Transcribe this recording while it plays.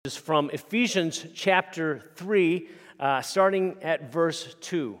is from Ephesians chapter 3, starting at verse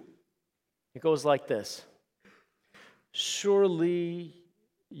 2. It goes like this. Surely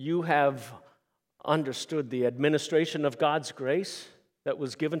you have understood the administration of God's grace that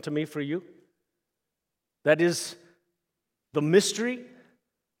was given to me for you. That is the mystery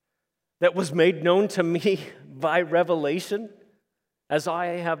that was made known to me by revelation, as I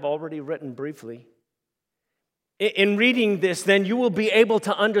have already written briefly. In reading this, then, you will be able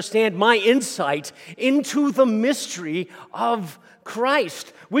to understand my insight into the mystery of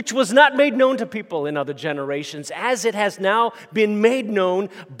Christ, which was not made known to people in other generations, as it has now been made known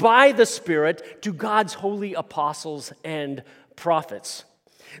by the Spirit to God's holy apostles and prophets.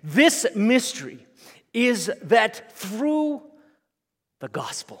 This mystery is that through the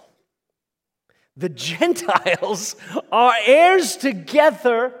gospel, the Gentiles are heirs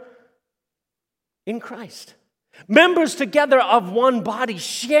together in Christ. Members together of one body,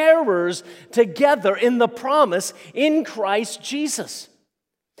 sharers together in the promise in Christ Jesus.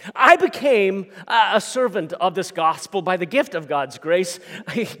 I became a servant of this gospel by the gift of God's grace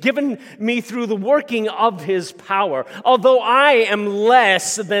given me through the working of His power. Although I am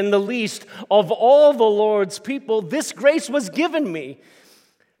less than the least of all the Lord's people, this grace was given me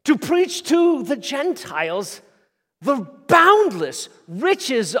to preach to the Gentiles the boundless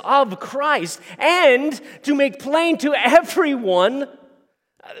riches of Christ, and to make plain to everyone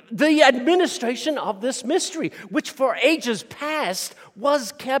the administration of this mystery, which for ages past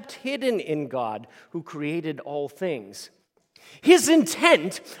was kept hidden in God, who created all things. His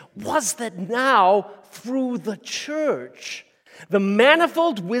intent was that now, through the church, the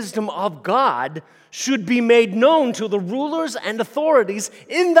manifold wisdom of God should be made known to the rulers and authorities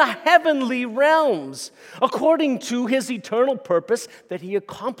in the heavenly realms, according to His eternal purpose that He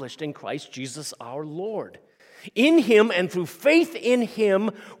accomplished in Christ Jesus our Lord. In Him and through faith in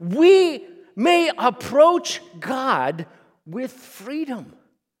Him, we may approach God with freedom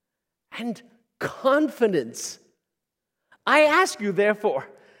and confidence. I ask you, therefore,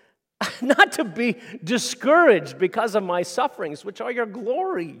 not to be discouraged because of my sufferings, which are your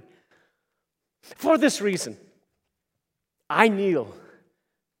glory. For this reason, I kneel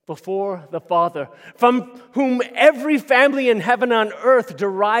before the Father, from whom every family in heaven and earth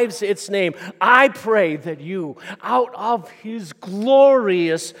derives its name. I pray that you, out of His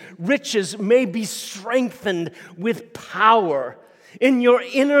glorious riches, may be strengthened with power in your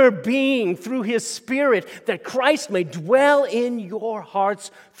inner being through His Spirit, that Christ may dwell in your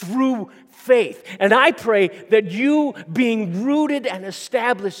hearts through faith. And I pray that you, being rooted and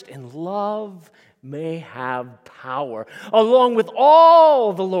established in love, may have power, along with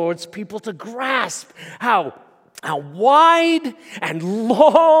all the Lord's people, to grasp how wide and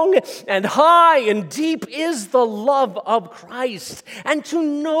long and high and deep is the love of Christ, and to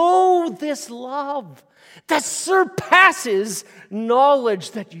know this love that surpasses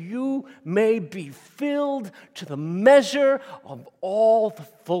knowledge, that you may be filled to the measure of all the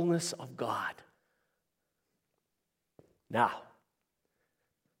fullness of God. Now,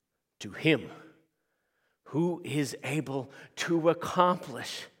 to Him who is able to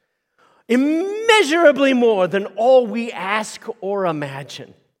accomplish immeasurably more than all we ask or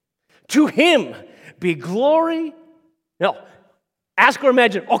imagine. To Him be glory, ask or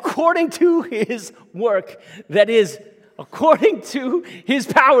imagine, according to His work, that is, according to His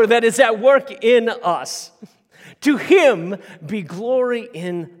power that is at work in us. To Him be glory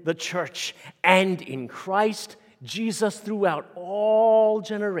in the church and in Christ Jesus throughout all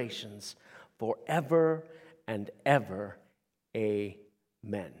generations, forever and ever.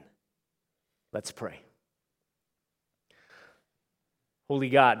 Amen. Let's pray. Holy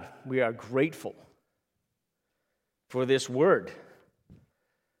God, we are grateful for this word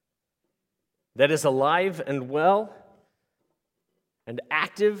that is alive and well and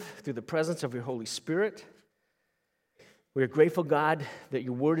active through the presence of your Holy Spirit. We are grateful, God, that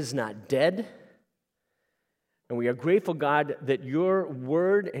your word is not dead. And we are grateful, God, that your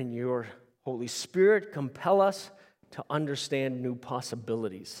word and your Holy Spirit compel us to understand new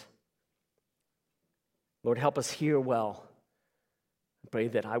possibilities. Lord, help us hear well. I pray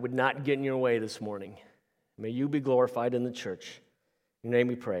that I would not get in your way this morning. May you be glorified in the church. In your name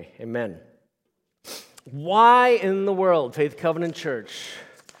we pray. Amen. Why in the world, Faith Covenant Church?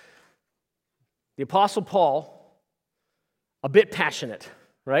 The Apostle Paul, a bit passionate,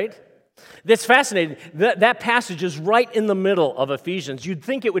 right? That's fascinating. That passage is right in the middle of Ephesians. You'd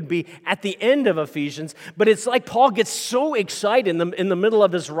think it would be at the end of Ephesians, but it's like Paul gets so excited in the middle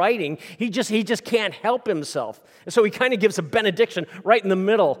of his writing, he just can't help himself. And so he kind of gives a benediction right in the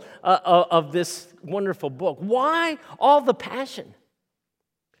middle of this wonderful book. Why all the passion?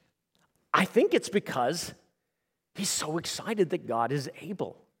 I think it's because he's so excited that God is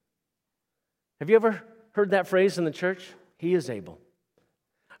able. Have you ever heard that phrase in the church? He is able.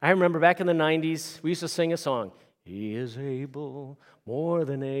 I remember back in the 90s, we used to sing a song, He is able, more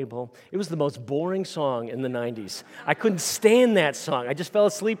than able. It was the most boring song in the 90s. I couldn't stand that song. I just fell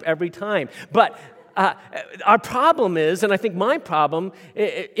asleep every time. But our problem is, and I think my problem,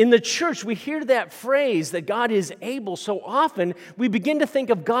 in the church, we hear that phrase that God is able so often, we begin to think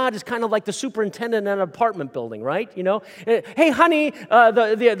of God as kind of like the superintendent in an apartment building, right? You know, hey, honey,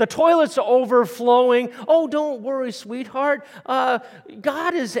 the toilet's overflowing. Oh, don't worry, sweetheart.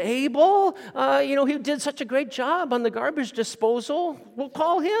 God is able. He did such a great job on the garbage disposal. We'll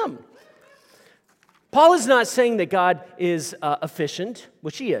call him. Paul is not saying that God is efficient,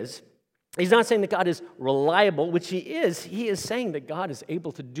 which he is. He's not saying that God is reliable, which he is. He is saying that God is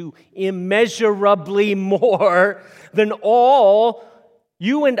able to do immeasurably more than all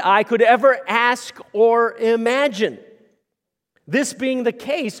you and I could ever ask or imagine. This being the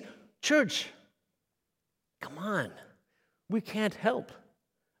case, church, come on. We can't help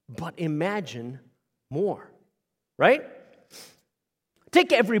but imagine more, right?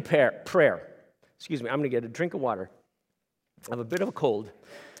 Take every prayer. Excuse me, I'm going to get a drink of water. I have a bit of a cold.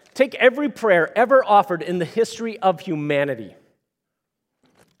 Take every prayer ever offered in the history of humanity.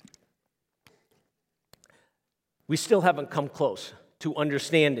 We still haven't come close to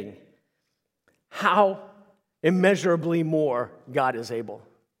understanding how immeasurably more God is able.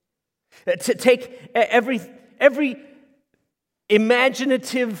 To take every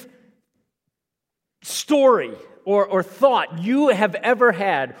imaginative story or thought you have ever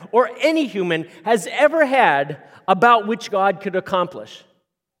had, or any human has ever had, about which God could accomplish.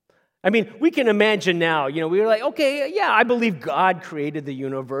 I mean, we can imagine now, we're like, okay, yeah, I believe God created the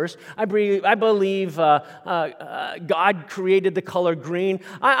universe. I believe God created the color green.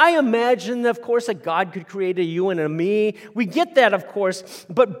 I imagine, of course, that God could create a you and a me. We get that, of course,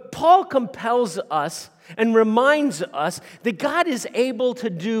 but Paul compels us and reminds us that God is able to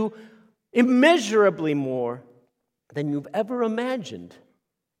do immeasurably more than you've ever imagined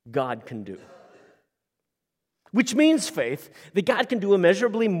God can do. Which means, Faith, that God can do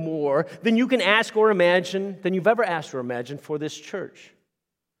immeasurably more than you can ask or imagine, than you've ever asked or imagined for this church.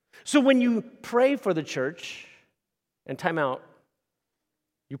 So when you pray for the church, and time out,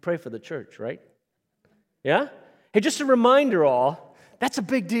 you pray for the church, right? Yeah? Hey, just a reminder all, that's a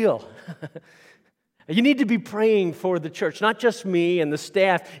big deal. You need to be praying for the church, not just me and the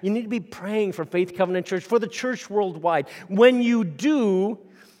staff. You need to be praying for Faith Covenant Church, for the church worldwide. When you do,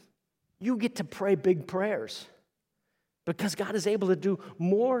 you get to pray big prayers. Because God is able to do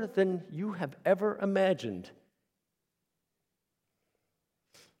more than you have ever imagined.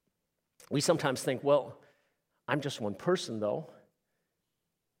 We sometimes think, well, I'm just one person, though.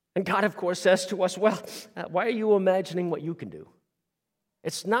 And God, of course, says to us, well, why are you imagining what you can do?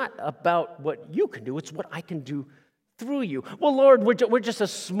 It's not about what you can do, it's what I can do through you. Well, Lord, we're just a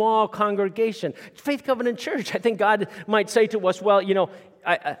small congregation. Faith Covenant Church, I think God might say to us, well,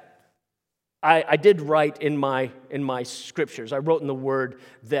 I did write in my scriptures, I wrote in the Word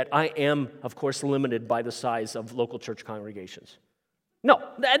that I am, of course, limited by the size of local church congregations. No,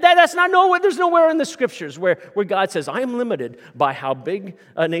 that's not nowhere. There's nowhere in the scriptures where God says, I am limited by how big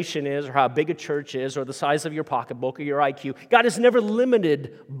a nation is, or how big a church is, or the size of your pocketbook or your IQ. God is never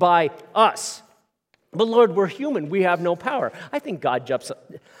limited by us. But Lord, we're human. We have no power. I think God jumps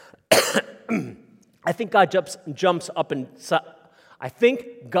up. I think God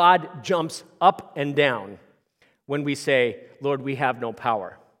jumps up and down when we say, Lord, we have no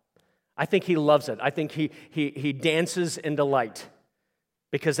power. I think he loves it. I think he dances in delight,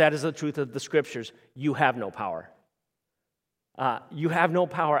 because that is the truth of the scriptures. You have no power. You have no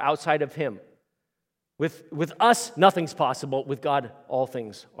power outside of him. With us, nothing's possible. With God, all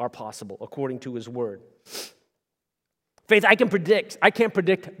things are possible, according to his word. Faith, I can't predict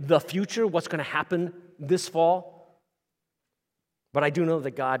the future, what's going to happen this fall. But I do know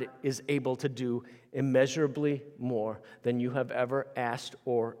that God is able to do immeasurably more than you have ever asked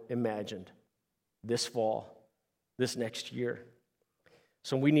or imagined this fall, this next year.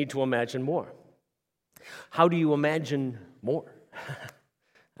 So we need to imagine more. How do you imagine more?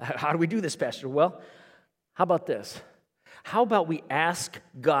 How do we do this, Pastor? Well, how about this? How about we ask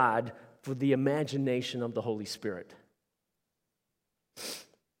God for the imagination of the Holy Spirit?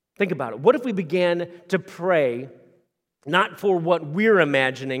 Think about it. What if we began to pray not for what we're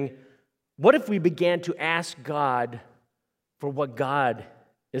imagining? What if we began to ask God for what God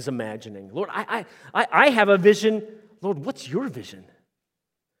is imagining? Lord, I have a vision. Lord, what's your vision?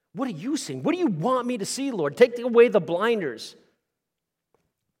 What are you seeing? What do you want me to see, Lord? Take away the blinders.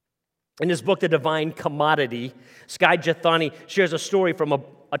 In his book, The Divine Commodity, Skye Jethani shares a story from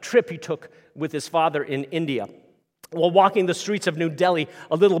a trip he took with his father in India. While walking the streets of New Delhi,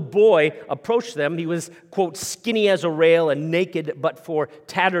 a little boy approached them. He was, quote, skinny as a rail and naked but for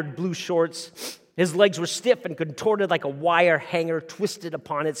tattered blue shorts. His legs were stiff and contorted like a wire hanger twisted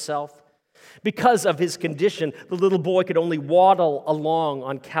upon itself. Because of his condition, the little boy could only waddle along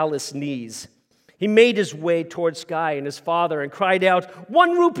on calloused knees. He made his way towards Skye and his father and cried out,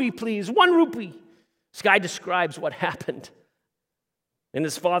 "1 rupee, please, 1 rupee." Skye describes what happened. In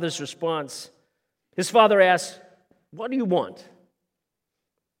his father's response, his father asked, "What do you want?"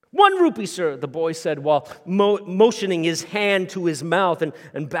 "1 rupee, sir," the boy said while motioning his hand to his mouth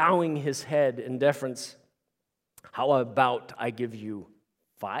and bowing his head in deference. "How about I give you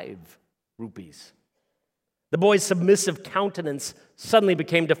 5 rupees?" The boy's submissive countenance suddenly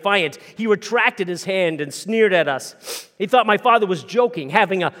became defiant. He retracted his hand and sneered at us. He thought my father was joking,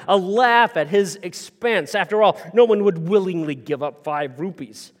 having a laugh at his expense. After all, no one would willingly give up 5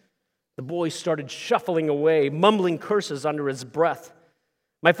 rupees. The boy started shuffling away, mumbling curses under his breath.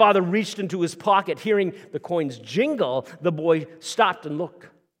 My father reached into his pocket. Hearing the coins jingle, the boy stopped and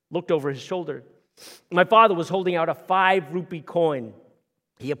looked over his shoulder. My father was holding out a 5 rupee coin.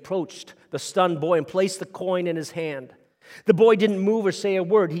 He approached the stunned boy and placed the coin in his hand. The boy didn't move or say a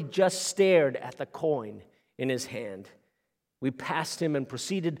word. He just stared at the coin in his hand. We passed him and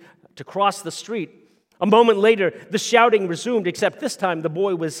proceeded to cross the street. A moment later, the shouting resumed, except this time the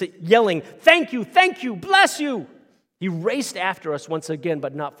boy was yelling, thank you, bless you." He raced after us once again,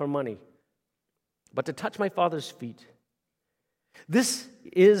 but not for money, but to touch my father's feet. This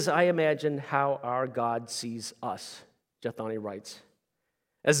is, I imagine, how our God sees us, Jethani writes,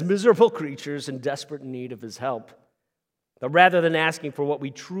 as miserable creatures in desperate need of his help. But rather than asking for what we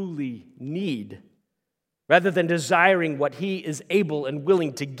truly need, rather than desiring what he is able and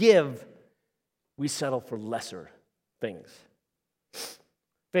willing to give, we settle for lesser things.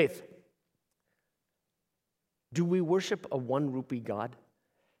 Faith, do we worship a 1 rupee God?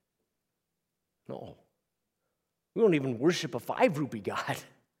 No. We don't even worship a 5 rupee God.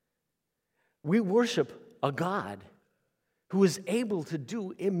 We worship a God who is able to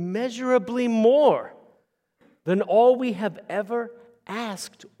do immeasurably more than all we have ever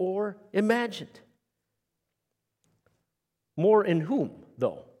asked or imagined. More in whom,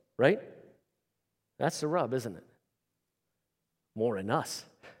 though, right? That's the rub, isn't it? More in us.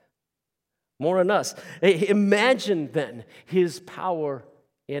 More in us. Imagine then his power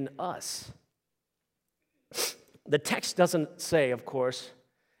in us. The text doesn't say, of course,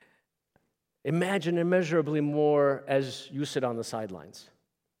 imagine immeasurably more as you sit on the sidelines.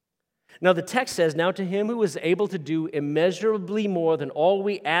 Now the text says, now to him who is able to do immeasurably more than all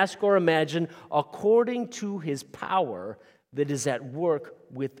we ask or imagine, according to his power that is at work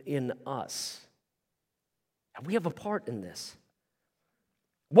within us. And we have a part in this.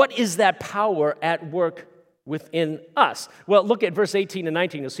 What is that power at work within us? Well, look at verse 18 and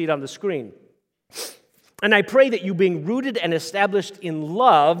 19. You'll see it on the screen. "And I pray that you, being rooted and established in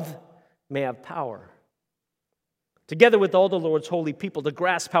love, may have power, together with all the Lord's holy people, to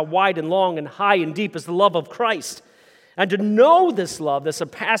grasp how wide and long and high and deep is the love of Christ, and to know this love that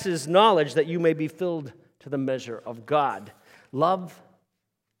surpasses knowledge, that you may be filled to the measure of God." Love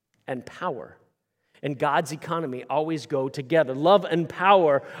and power in God's economy always go together. Love and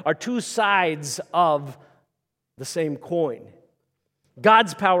power are 2 sides of the same coin.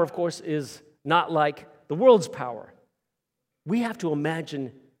 God's power, of course, is not like the world's power. We have to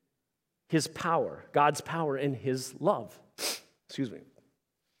imagine his power, God's power in his love. Excuse me.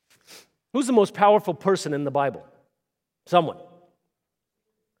 Who's the most powerful person in the Bible? Someone.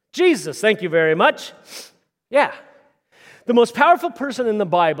 Jesus, thank you very much. Yeah. The most powerful person in the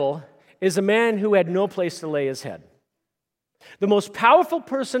Bible is a man who had no place to lay his head. The most powerful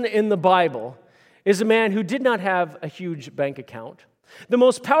person in the Bible is a man who did not have a huge bank account. The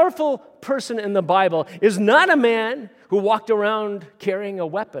most powerful person in the Bible is not a man who walked around carrying a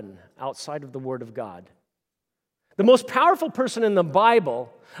weapon outside of the Word of God. The most powerful person in the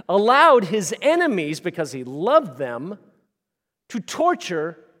Bible allowed his enemies, because he loved them, to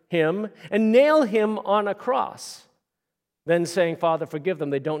torture him and nail him on a cross, then saying, "Father, forgive them,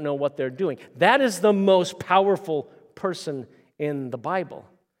 they don't know what they're doing." That is the most powerful person in the Bible.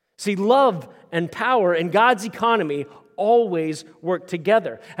 See, love and power in God's economy always work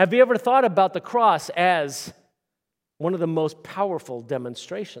together. Have you ever thought about the cross as one of the most powerful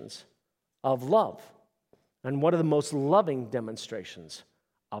demonstrations of love and one of the most loving demonstrations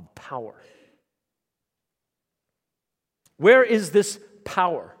of power? Where is this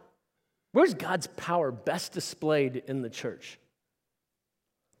power? Where's God's power best displayed in the church?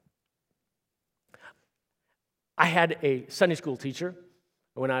 I had a Sunday school teacher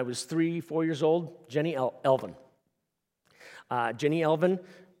when I was 4 years old, Jenny Elvin. Jenny Elvin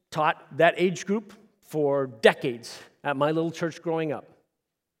taught that age group for decades at my little church growing up.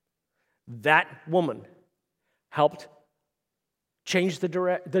 That woman helped change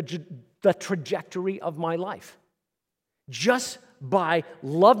the trajectory of my life just by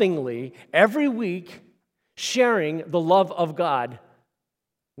lovingly, every week, sharing the love of God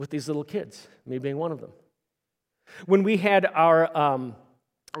with these little kids, me being one of them. When we had our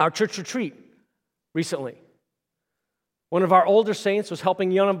church retreat recently, one of our older saints was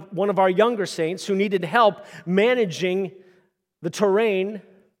helping one of our younger saints who needed help managing the terrain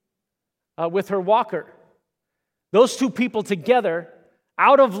with her walker. Those two people together,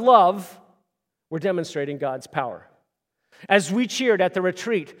 out of love, were demonstrating God's power. As we cheered at the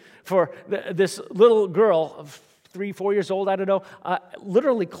retreat for this little girl of 3-4 years old, I don't know,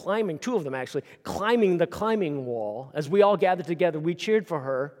 literally climbing, two of them actually, climbing the climbing wall, as we all gathered together, we cheered for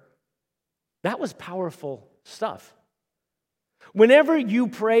her. That was powerful stuff. Whenever you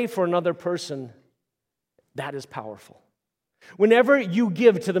pray for another person, that is powerful. Whenever you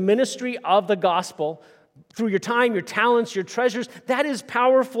give to the ministry of the gospel, through your time, your talents, your treasures, that is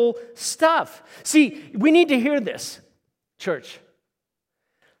powerful stuff. See, we need to hear this, church.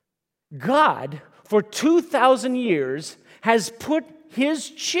 God, for 2,000 years, has put his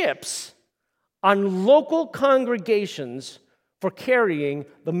chips on local congregations for carrying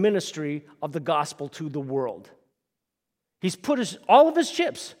the ministry of the gospel to the world. He's put all of his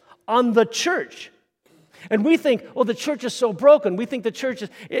chips on the church. And we think, oh, the church is so broken. We think the church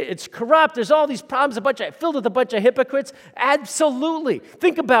it's corrupt. There's all these problems, filled with a bunch of hypocrites. Absolutely.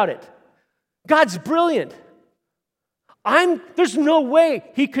 Think about it. God's brilliant. There's no way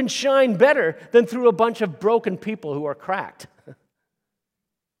he can shine better than through a bunch of broken people who are cracked.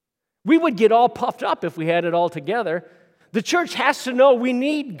 We would get all puffed up if we had it all together. The church has to know we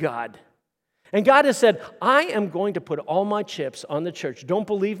need God. And God has said, I am going to put all my chips on the church. Don't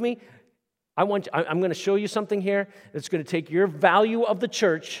believe me? I'm going to show you something here that's going to take your value of the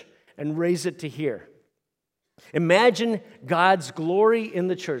church and raise it to here. Imagine God's glory in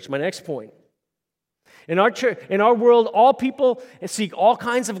the church. My next point. In our church, in our world, all people seek all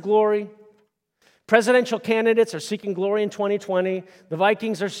kinds of glory. Presidential candidates are seeking glory in 2020. The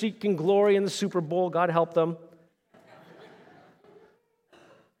Vikings are seeking glory in the Super Bowl. God help them.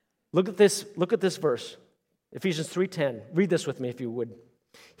 Look at this verse. Ephesians 3:10. Read this with me if you would.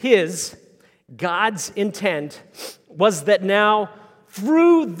 God's intent was that now,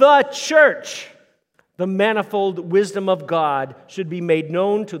 through the church, the manifold wisdom of God should be made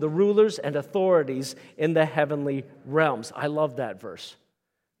known to the rulers and authorities in the heavenly realms. I love that verse.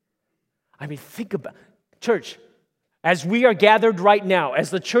 I mean, think about church. As we are gathered right now, as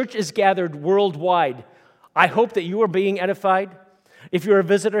the church is gathered worldwide, I hope that you are being edified. If you're a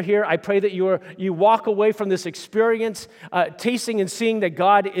visitor here, I pray that you walk away from this experience tasting and seeing that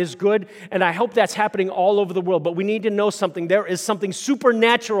God is good, and I hope that's happening all over the world. But we need to know something. There is something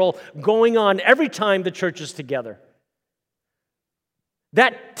supernatural going on every time the church is together.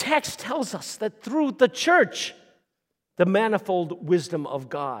 That text tells us that through the church, the manifold wisdom of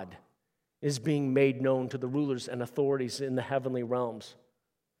God is being made known to the rulers and authorities in the heavenly realms.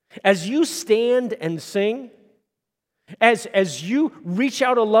 As you stand and sing, as you reach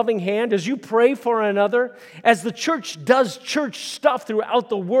out a loving hand, as you pray for another, as the church does church stuff throughout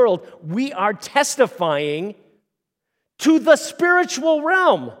the world, we are testifying to the spiritual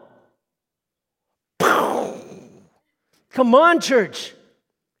realm. Come on, church.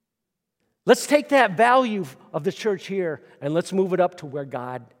 Let's take that value of the church here and let's move it up to where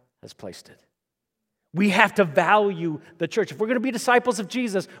God has placed it. We have to value the church. If we're going to be disciples of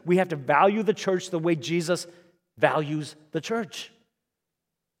Jesus, we have to value the church the way Jesus values the church.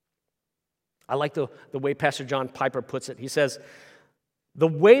 I like the way Pastor John Piper puts it. He says, the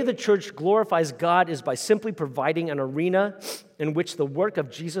way the church glorifies God is by simply providing an arena in which the work of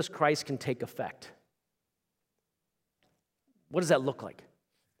Jesus Christ can take effect. What does that look like?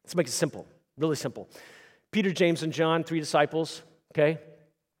 Let's make it simple, really simple. Peter, James, and John, 3 disciples, okay?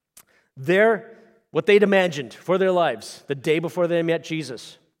 What they'd imagined for their lives the day before they met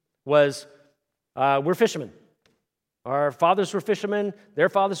Jesus was, we're fishermen. Our fathers were fishermen. Their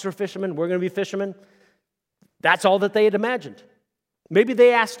fathers were fishermen. We're going to be fishermen. That's all that they had imagined. Maybe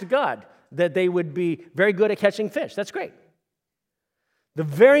they asked God that they would be very good at catching fish. That's great. The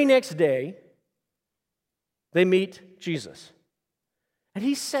very next day, they meet Jesus. And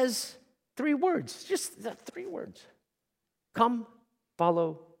he says 3 words, just 3 words. Come,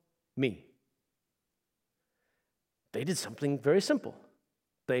 follow me. They did something very simple.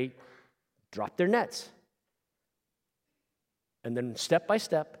 They dropped their nets. And then step by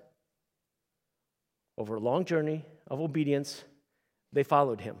step, over a long journey of obedience, they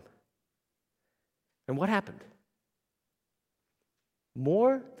followed him. And what happened?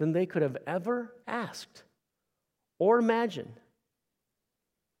 More than they could have ever asked or imagined,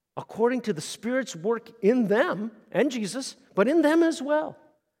 according to the Spirit's work in them and Jesus, but in them as well.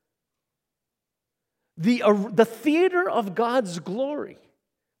 The theater of God's glory,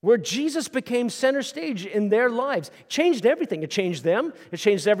 where Jesus became center stage in their lives, changed everything. It changed them. It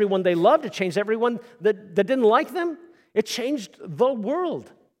changed everyone they loved. It changed everyone that didn't like them. It changed the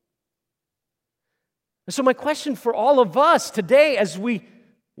world. And so my question for all of us today, as we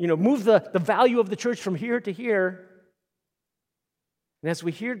move the value of the church from here to here, and as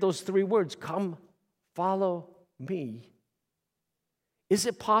we hear those three words, come, follow me, is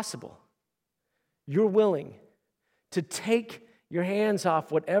it possible you're willing to take your hands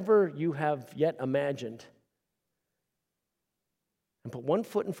off whatever you have yet imagined and put one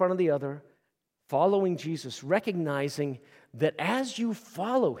foot in front of the other, following Jesus, recognizing that as you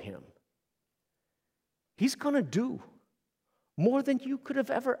follow him, he's going to do more than you could have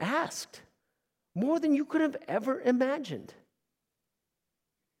ever asked, more than you could have ever imagined.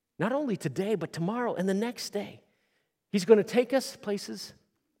 Not only today, but tomorrow and the next day. He's going to take us places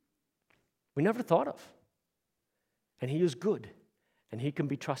we never thought of. And he is good, and he can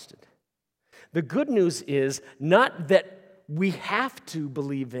be trusted. The good news is not that we have to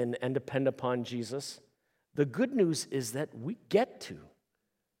believe in and depend upon Jesus. The good news is that we get to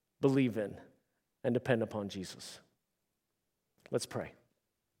believe in and depend upon Jesus. Let's pray.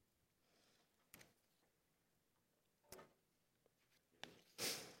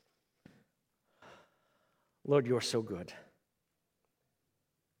 Lord, you're so good.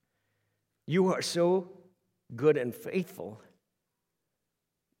 You are so good and faithful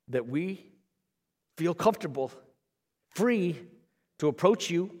that we feel comfortable, free to approach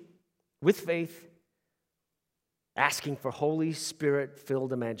you with faith, asking for Holy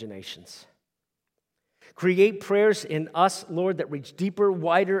Spirit-filled imaginations. Create prayers in us, Lord, that reach deeper,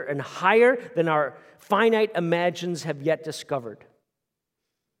 wider, and higher than our finite imagines have yet discovered.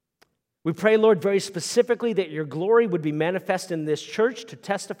 We pray, Lord, very specifically that your glory would be manifest in this church to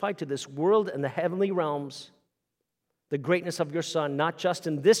testify to this world and the heavenly realms the greatness of your Son, not just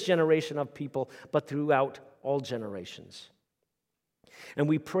in this generation of people, but throughout all generations. And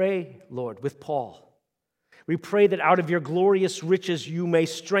we pray, Lord, with Paul, we pray that out of your glorious riches you may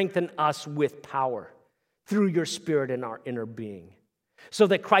strengthen us with power through your Spirit in our inner being, so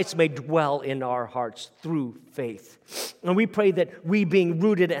that Christ may dwell in our hearts through faith. And we pray that we, being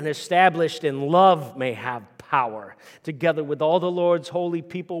rooted and established in love, may have power, together with all the Lord's holy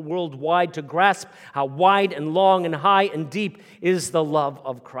people worldwide, to grasp how wide and long and high and deep is the love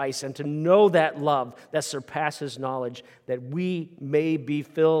of Christ, and to know that love that surpasses knowledge, that we may be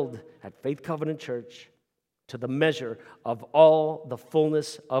filled at Faith Covenant Church to the measure of all the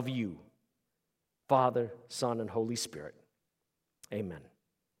fullness of you, Father, Son, and Holy Spirit. Amen.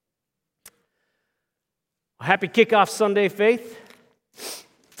 Happy kickoff Sunday, Faith.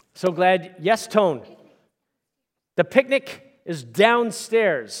 So glad. Yes, Tone. The picnic is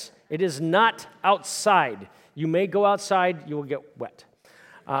downstairs. It is not outside. You may go outside. You will get wet.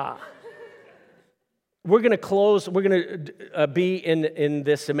 We're going to close. We're going to be in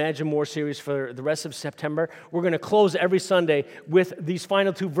this Imagine More series for the rest of September. We're going to close every Sunday with these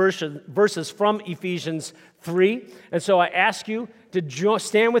final two verses from Ephesians 3. And so I ask you to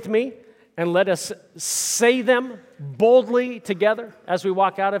stand with me and let us say them boldly together as we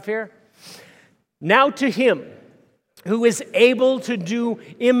walk out of here. Now to him who is able to do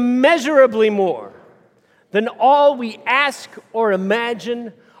immeasurably more than all we ask or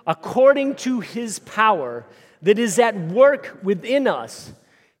imagine, according to his power that is at work within us,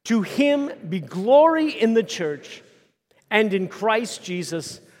 to him be glory in the church and in Christ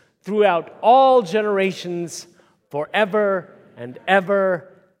Jesus throughout all generations, forever and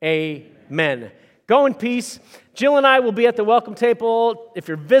ever. Amen. Go in peace. Jill and I will be at the welcome table. If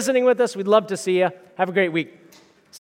you're visiting with us, we'd love to see you. Have a great week.